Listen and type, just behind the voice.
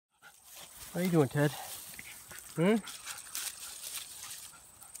How you doing, Ted? Huh? Looks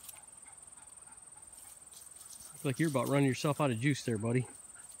like you're about running yourself out of juice there, buddy.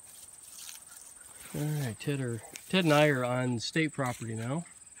 Alright, Ted and I are on state property now.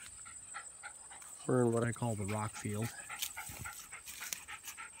 We're in what I call the rock field.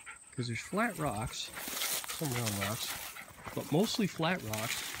 Because there's flat rocks, some round rocks, but mostly flat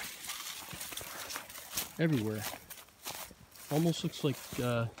rocks everywhere. Almost looks like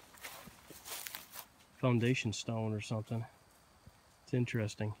foundation stone or something. It's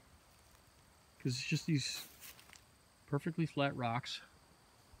interesting. Because it's just these perfectly flat rocks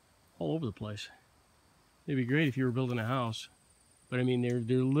all over the place. It'd be great if you were building a house, but I mean they're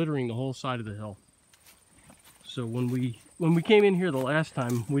littering the whole side of the hill. So when we came in here the last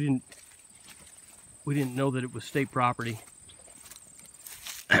time, we didn't know that it was state property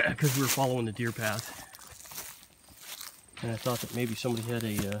because we were following the deer path, and I thought that maybe somebody had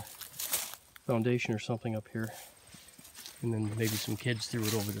a foundation or something up here, and then maybe some kids threw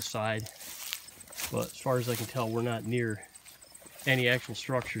it over the side. But as far as I can tell, we're not near any actual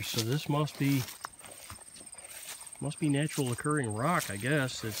structures, so this must be natural occurring rock, I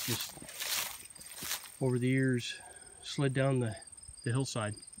guess. It's just over the years slid down the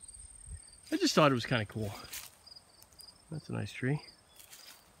hillside. I just thought it was kind of cool. That's a nice tree.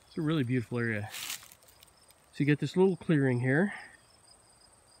 It's a really beautiful area. So you get this little clearing here,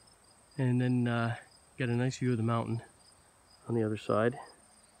 and then get a nice view of the mountain on the other side.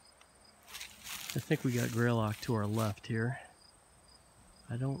 I think we got Greylock to our left here.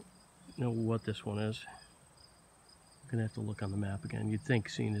 I don't know what this one is. I'm gonna have to look on the map again. You'd think,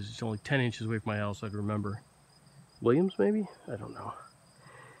 seeing as it's only 10 inches away from my house, I'd remember. Williams, maybe? I don't know.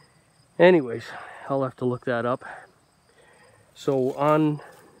 Anyways, I'll have to look that up. So on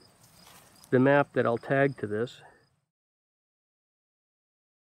the map that I'll tag to this,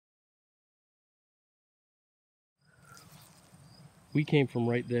 we came from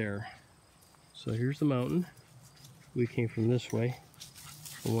right there. So here's the mountain. We came from this way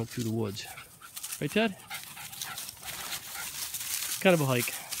and went through the woods. Right, Ted? Kind of a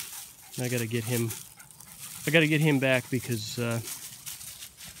hike. I gotta get him back because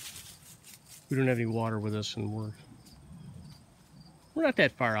we don't have any water with us, and we're not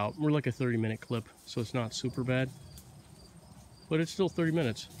that far out. We're like a 30-minute clip, so it's not super bad, but it's still 30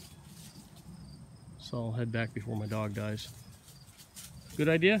 minutes. So I'll head back before my dog dies. Good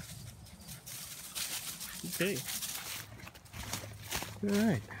idea? Okay.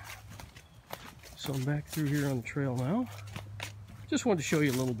 Alright. So I'm back through here on the trail now. Just wanted to show you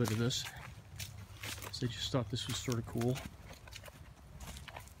a little bit of this. So I just thought this was sort of cool.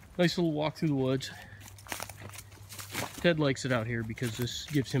 Nice little walk through the woods. Ted likes it out here because this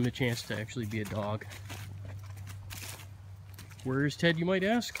gives him a chance to actually be a dog. Where is Ted, you might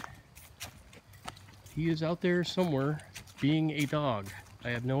ask? He is out there somewhere being a dog. I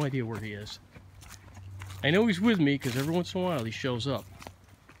have no idea where he is. I know he's with me because every once in a while he shows up.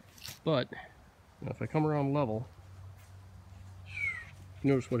 But if I come around level, you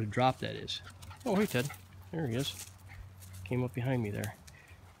notice what a drop that is. Oh, hey Ted. There he is. Came up behind me there.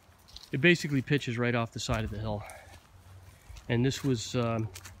 It basically pitches right off the side of the hill. And this was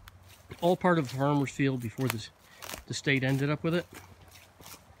all part of the farmer's field before the state ended up with it.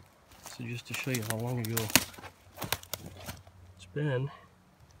 So just to show you how long ago it's been.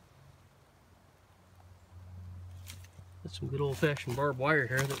 Got some good old-fashioned barbed wire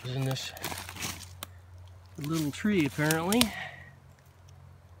here that was in this little tree, apparently.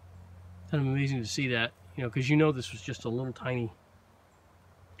 Kind of amazing to see that, you know, because you know this was just a little tiny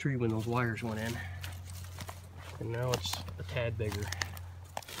tree when those wires went in. And now it's a tad bigger.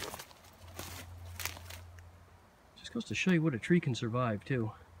 Just goes to show you what a tree can survive,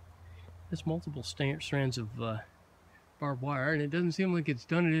 too. There's multiple strands of barbed wire, and it doesn't seem like it's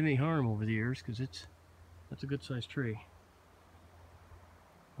done it any harm over the years, because that's a good-sized tree.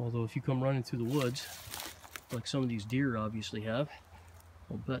 Although if you come running through the woods, like some of these deer obviously have,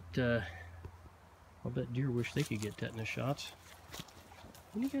 I'll bet deer wish they could get tetanus shots.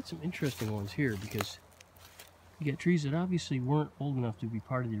 And you got some interesting ones here, because you got trees that obviously weren't old enough to be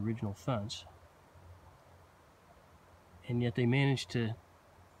part of the original fence, and yet they managed to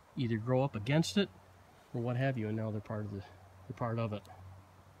either grow up against it or what have you, and now they're part of it.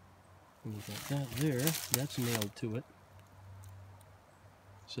 And you got that there, that's nailed to it.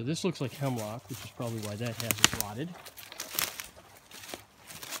 So this looks like hemlock, which is probably why that hasn't rotted.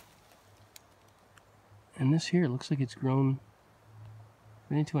 And this here looks like it's grown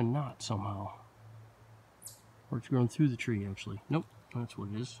into a knot somehow. Or it's grown through the tree, actually. Nope, that's what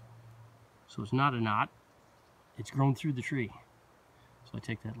it is. So it's not a knot. It's grown through the tree. So I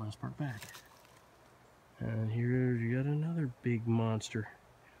take that last part back. And here you got another big monster.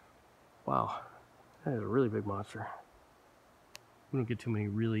 Wow, that is a really big monster. We don't get too many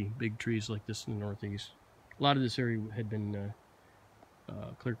really big trees like this in the Northeast. A lot of this area had been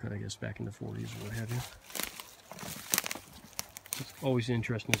clear cut, I guess, back in the 40s or what have you. It's always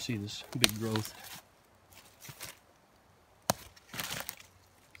interesting to see this big growth.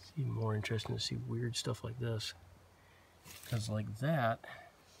 It's even more interesting to see weird stuff like this. Because like that,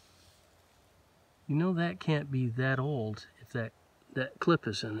 you know that can't be that old if that clip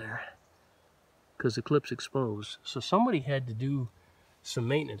is in there. Because the clip's exposed. So somebody had to do some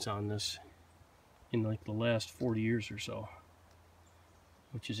maintenance on this in like the last 40 years or so.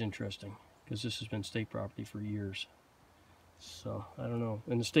 Which is interesting, because this has been state property for years. So, I don't know.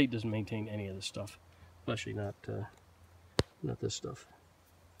 And the state doesn't maintain any of this stuff. Especially not this stuff.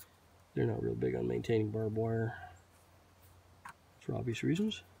 They're not real big on maintaining barbed wire. For obvious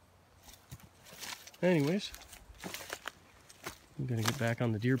reasons. Anyways, I'm going to get back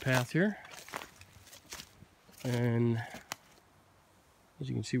on the deer path here. And as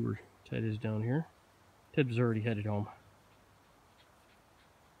you can see where Ted is down here. Ted was already headed home.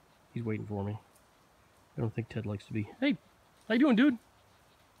 He's waiting for me. I don't think Ted likes to be. Hey, how you doing, dude?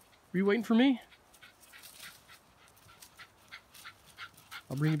 Were you waiting for me?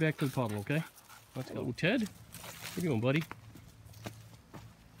 I'll bring you back to the puddle, okay? Let's go. Ted, how you doing, buddy?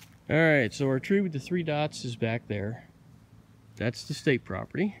 All right, so our tree with the 3 dots is back there. That's the state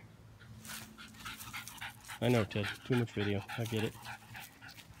property. I know, Ted, too much video. I get it.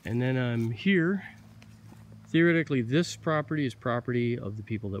 And then I'm here. Theoretically, this property is property of the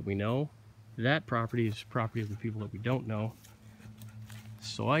people that we know. That property is property of the people that we don't know.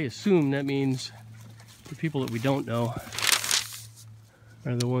 So I assume that means the people that we don't know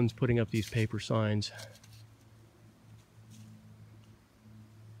are the ones putting up these paper signs.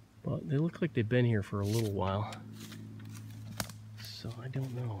 But they look like they've been here for a little while. So I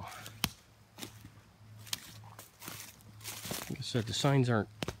don't know. Like I said, the signs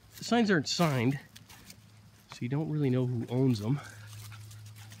aren't signed. So you don't really know who owns them.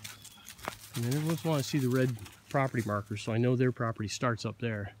 And then every once in a while I see the red property markers, so I know their property starts up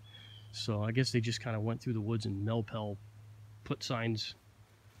there. So I guess they just kind of went through the woods and Melpel put signs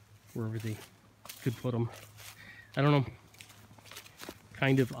wherever they could put them. I don't know.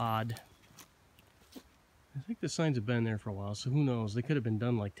 Kind of odd. I think the signs have been there for a while, so who knows? They could have been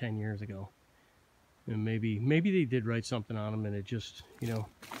done like 10 years ago. And maybe they did write something on them and it just, you know,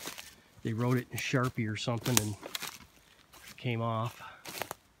 they wrote it in Sharpie or something and it came off.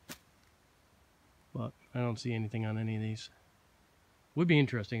 But I don't see anything on any of these. Would be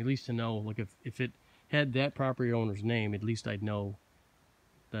interesting at least to know, like if it had that property owner's name, at least I'd know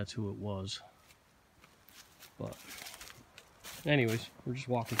that's who it was. But anyways, we're just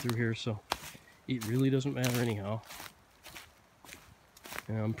walking through here, so it really doesn't matter anyhow.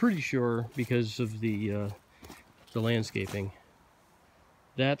 And I'm pretty sure because of the landscaping,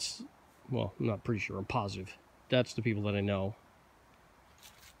 that's, well, I'm not pretty sure, I'm positive. That's the people that I know.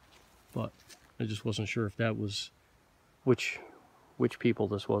 But I just wasn't sure if that was which people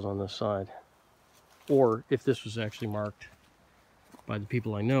this was on this side. Or if this was actually marked by the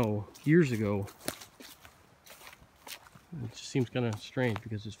people I know years ago. It just seems kind of strange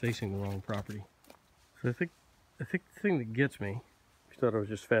because it's facing the wrong property. So I think the thing that gets me, I thought I was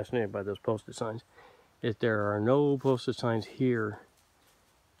just fascinated by those posted signs, is there are no posted signs here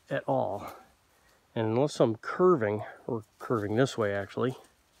at all. And unless I'm curving, or curving this way actually,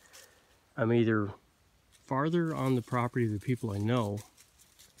 I'm either farther on the property of the people I know,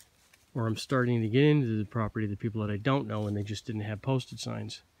 or I'm starting to get into the property of the people that I don't know and they just didn't have posted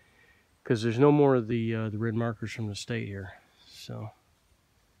signs. Because there's no more of the red markers from the state here. So,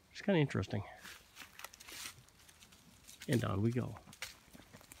 it's kind of interesting. And on we go.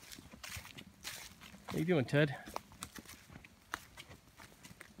 How you doing, Ted?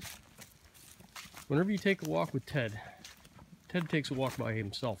 Whenever you take a walk with Ted, Ted takes a walk by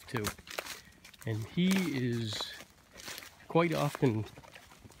himself too. And he is quite often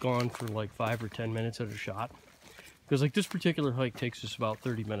gone for like 5 or 10 minutes at a shot. Because like this particular hike takes us about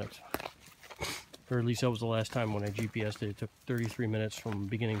 30 minutes. Or at least that was the last time when I GPS'd it. It took 33 minutes from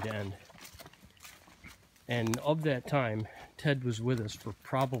beginning to end. And of that time, Ted was with us for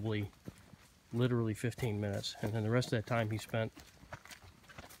probably literally 15 minutes. And then the rest of that time he spent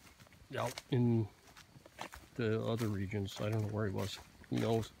out in the other regions. I don't know where he was. Who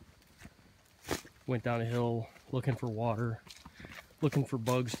knows? Went down a hill looking for water, looking for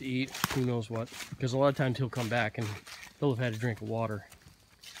bugs to eat, who knows what. Because a lot of times he'll come back and he'll have had a drink of water.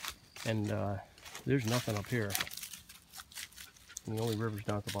 And there's nothing up here. And the only river's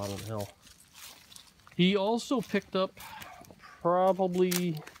down at the bottom of the hill. He also picked up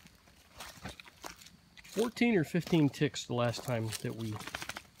probably 14 or 15 ticks the last time that we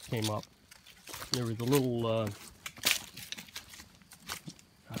came up. There were the little, I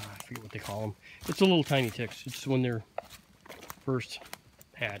forget what they call them. It's the little tiny ticks. It's when they're first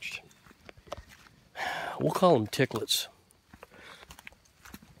hatched. We'll call them ticklets.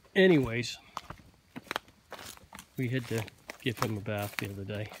 Anyways, we had to give him a bath the other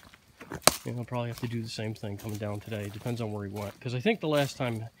day. And I'll probably have to do the same thing coming down today. It depends on where he went. Because I think the last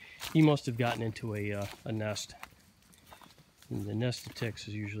time he must have gotten into a nest. And the nest of ticks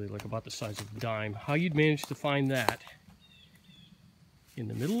is usually like about the size of a dime. How you'd manage to find that in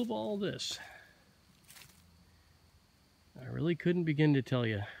the middle of all this, I really couldn't begin to tell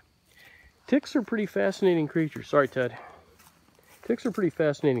you. Ticks are pretty fascinating creatures. Sorry, Ted. Ticks are pretty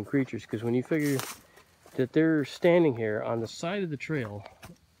fascinating creatures because when you figure that they're standing here on the side of the trail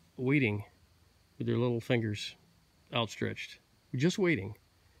waiting with their little fingers outstretched, just waiting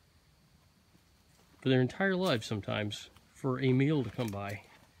for their entire lives sometimes for a meal to come by.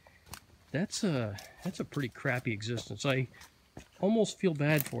 That's a pretty crappy existence. I almost feel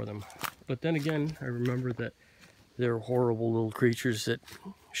bad for them, but then again I remember that they're horrible little creatures that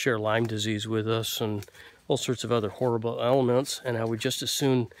share Lyme disease with us and all sorts of other horrible elements, and I would just as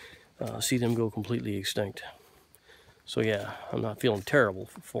soon see them go completely extinct. So yeah, I'm not feeling terrible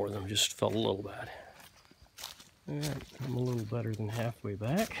for them, just felt a little bad. Alright, I'm a little better than halfway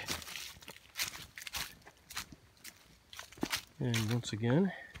back. And once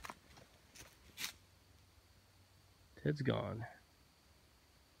again, Ted's gone.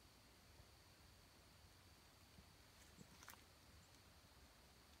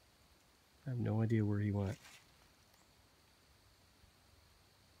 I have no idea where he went.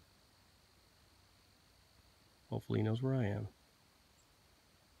 Hopefully he knows where I am.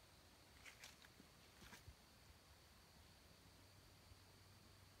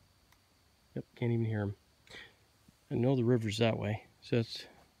 Yep, can't even hear him. I know the river's that way, so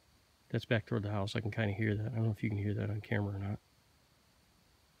that's back toward the house. I can kind of hear that. I don't know if you can hear that on camera or not.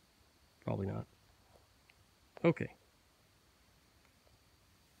 Probably not. Okay.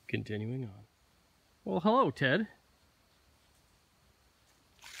 Continuing on. Well, hello, Ted.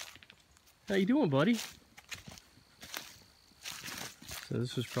 How you doing, buddy? So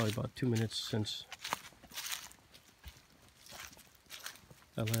this was probably about 2 minutes since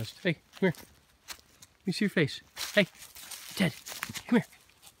I last... Hey, come here. Let me see your face. Hey, Ted, come here.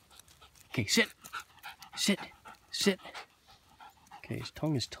 Okay, sit. Sit. Sit. Okay, his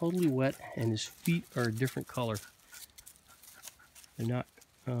tongue is totally wet and his feet are a different color. They're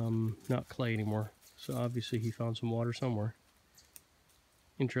not clay anymore. So obviously he found some water somewhere.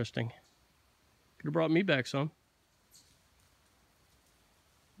 Interesting. Could have brought me back some.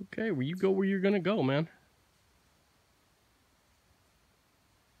 Okay, well, you go where you're gonna go, man.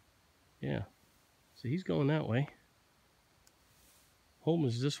 Yeah. So he's going that way. Home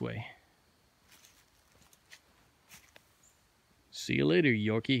is this way. See you later,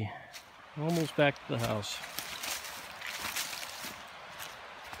 Yorkie. Almost back to the house.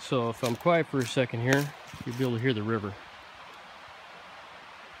 So if I'm quiet for a second here, you'll be able to hear the river.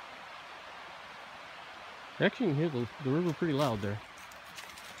 Actually, you can hear the river pretty loud there.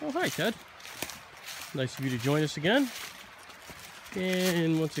 Oh, hi, Ted. Nice of you to join us again.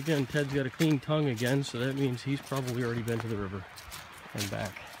 And once again, Ted's got a clean tongue again, so that means he's probably already been to the river and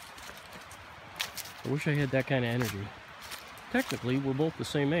back. I wish I had that kind of energy. Technically, we're both the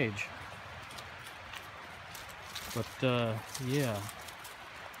same age. But, yeah.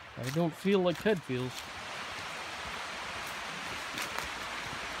 I don't feel like Ted feels.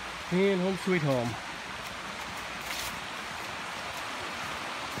 And home sweet home.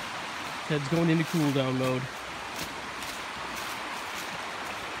 Ted's going into cool down mode.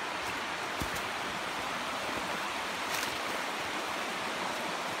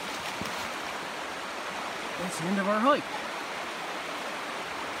 That's the end of our hike.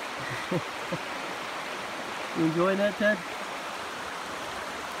 You enjoying that, Ted?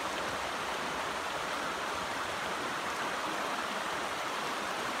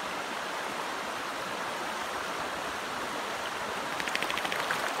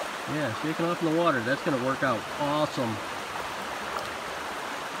 Yeah, shaking off in the water. That's going to work out awesome.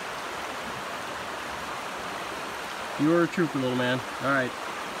 You're a trooper, little man. All right.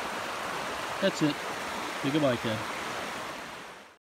 That's it. Say goodbye, Ted.